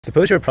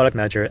Suppose you're a product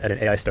manager at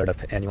an AI startup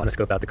and you want to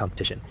scope out the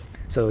competition.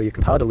 So you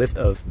compiled a list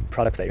of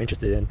products that you're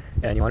interested in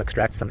and you want to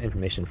extract some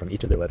information from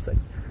each of their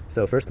websites.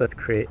 So first let's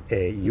create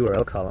a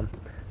URL column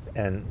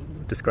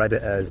and describe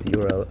it as the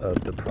URL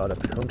of the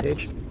product's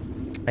homepage.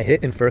 I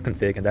hit infer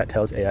config and that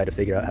tells AI to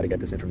figure out how to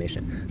get this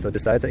information. So it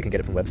decides that it can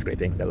get it from web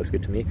scraping. That looks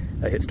good to me.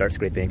 I hit start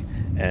scraping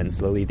and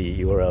slowly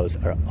the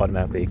URLs are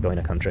automatically going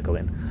to come trickle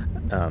in.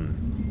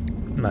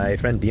 My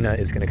friend Dina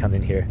is going to come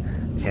in here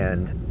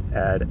and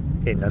add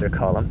another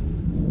column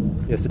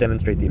just to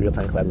demonstrate the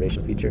real-time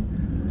collaboration feature.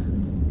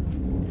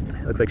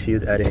 It looks like she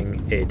is adding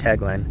a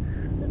tagline,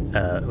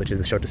 which is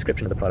a short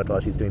description of the product.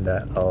 While she's doing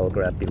that, I'll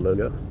grab the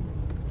logo.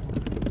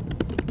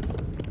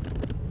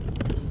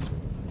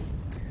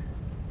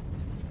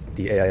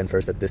 The AI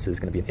infers that this is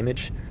going to be an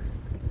image.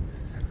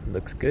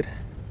 Looks good.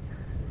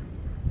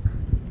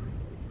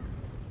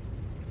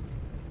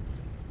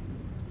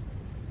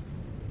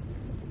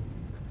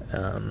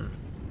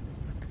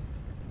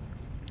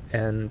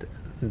 And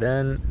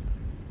then,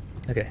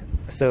 okay,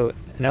 so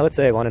now let's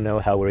say I want to know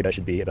how worried I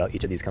should be about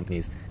each of these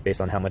companies based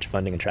on how much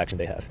funding and traction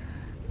they have.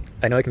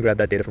 I know I can grab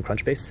that data from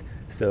Crunchbase,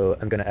 so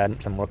I'm going to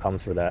add some more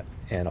columns for that,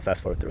 and I'll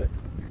fast forward through it.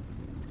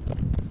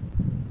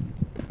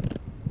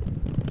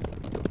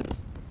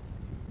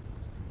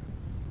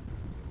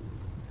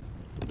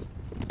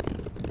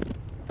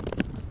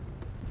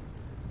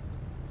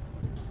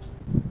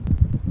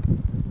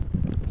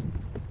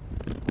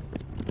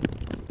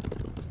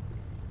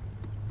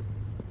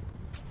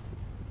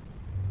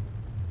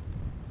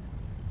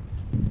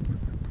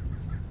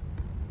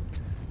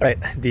 Alright,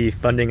 the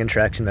funding and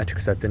traction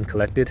metrics have been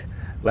collected.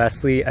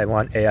 Lastly, I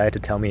want AI to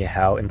tell me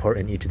how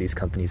important each of these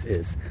companies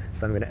is.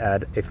 So I'm going to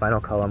add a final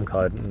column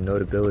called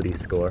notability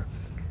score.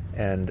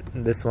 And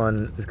this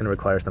one is going to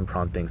require some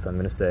prompting. So I'm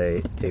going to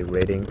say a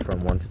rating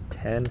from 1 to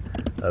 10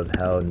 of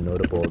how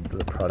notable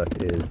the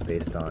product is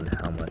based on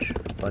how much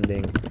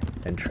funding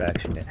and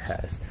traction it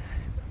has.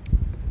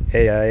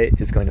 AI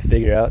is going to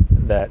figure out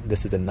that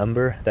this is a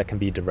number that can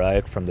be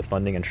derived from the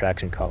funding and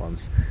traction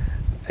columns.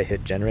 I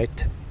hit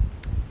generate,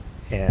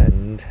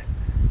 and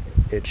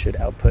it should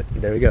output.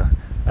 There we go.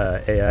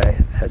 AI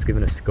has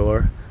given a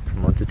score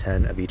from 1 to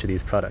 10 of each of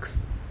these products.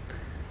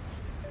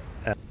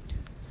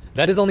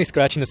 That is only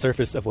scratching the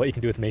surface of what you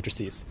can do with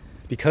matrices.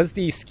 Because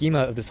the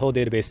schema of this whole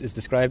database is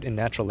described in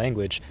natural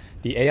language,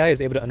 the AI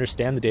is able to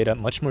understand the data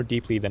much more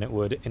deeply than it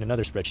would in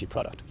another spreadsheet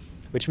product,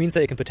 which means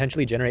that it can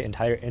potentially generate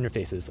entire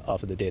interfaces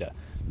off of the data.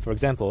 For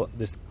example,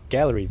 this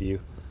gallery view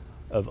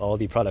of all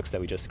the products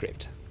that we just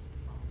scraped.